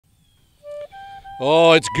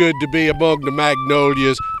Oh, it's good to be among the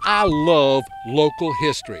magnolias. I love local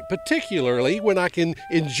history, particularly when I can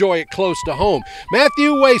enjoy it close to home.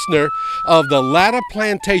 Matthew Waisner of the Latta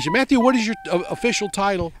Plantation. Matthew, what is your official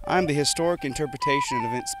title? I'm the Historic Interpretation and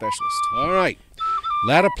Event Specialist. All right.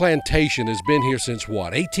 Latta Plantation has been here since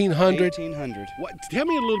what, 1800? 1800. Tell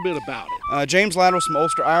me a little bit about it. James Latta was from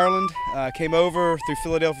Ulster, Ireland, came over through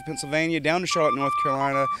Philadelphia, Pennsylvania, down to Charlotte, North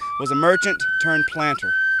Carolina, was a merchant turned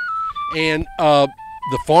planter. And the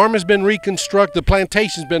farm has been reconstructed, the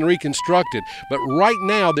plantation's been reconstructed, but right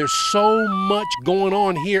now there's so much going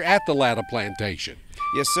on here at the Latta Plantation.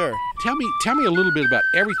 Yes, sir. Tell me a little bit about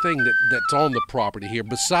everything that's on the property here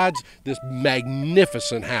besides this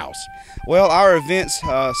magnificent house. Well, our events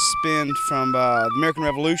span from the American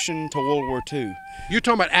Revolution to World War II. You're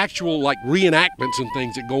talking about actual like reenactments and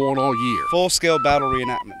things that go on all year. Full-scale battle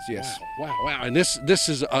reenactments, yes. Wow. And this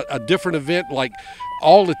is a different event like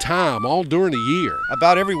all the time, all during the year.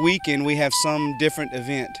 About every weekend we have some different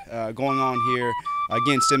event going on here,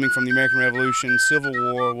 again stemming from the American Revolution, Civil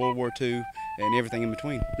War, World War II, and everything in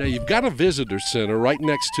between. Now you've got a visitor center right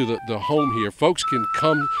next to the home here. Folks can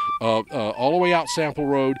come all the way out Sample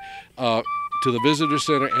Road to the visitor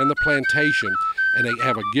center and the plantation, and they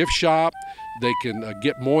have a gift shop. They can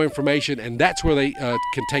get more information, and that's where they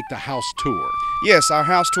can take the house tour. Yes, our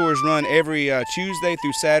house tours run every Tuesday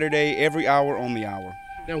through Saturday, every hour on the hour.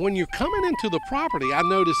 Now, when you're coming into the property, I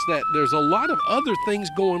noticed that there's a lot of other things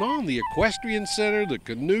going on. The Equestrian Center, the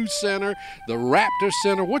Canoe Center, the Raptor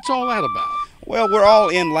Center. What's all that about? Well, we're all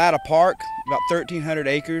in Latta Park, about 1,300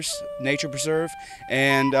 acres, nature preserve,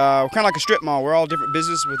 and we're kind of like a strip mall. We're all different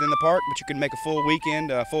businesses within the park, but you can make a full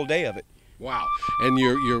weekend, a full day of it. Wow, and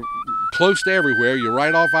you're close to everywhere. You're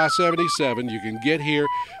right off I-77. You can get here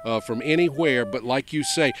from anywhere, but like you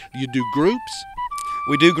say, you do groups?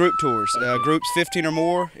 We do group tours. Groups 15 or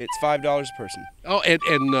more, it's $5 a person. Oh, and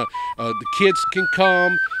the kids can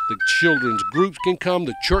come, the children's groups can come,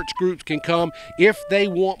 the church groups can come. If they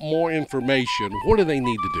want more information, what do they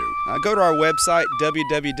need to do? Go to our website,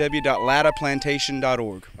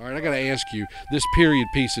 www.lattaplantation.org. All right, I got to ask you, this period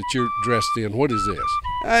piece that you're dressed in, what is this?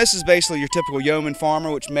 This is basically your typical yeoman farmer,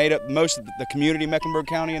 which made up most of the community of Mecklenburg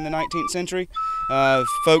County in the 19th century.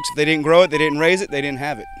 Folks, if they didn't grow it, they didn't raise it, they didn't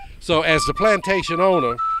have it. So as the plantation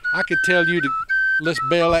owner, I could tell you to let's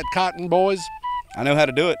bale that cotton, boys. I know how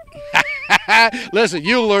to do it. Listen,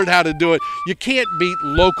 you'll learn how to do it. You can't beat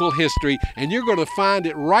local history, and you're going to find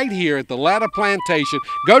it right here at the Latta Plantation.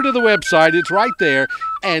 Go to the website, it's right there,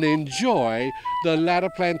 and enjoy the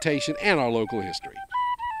Latta Plantation and our local history.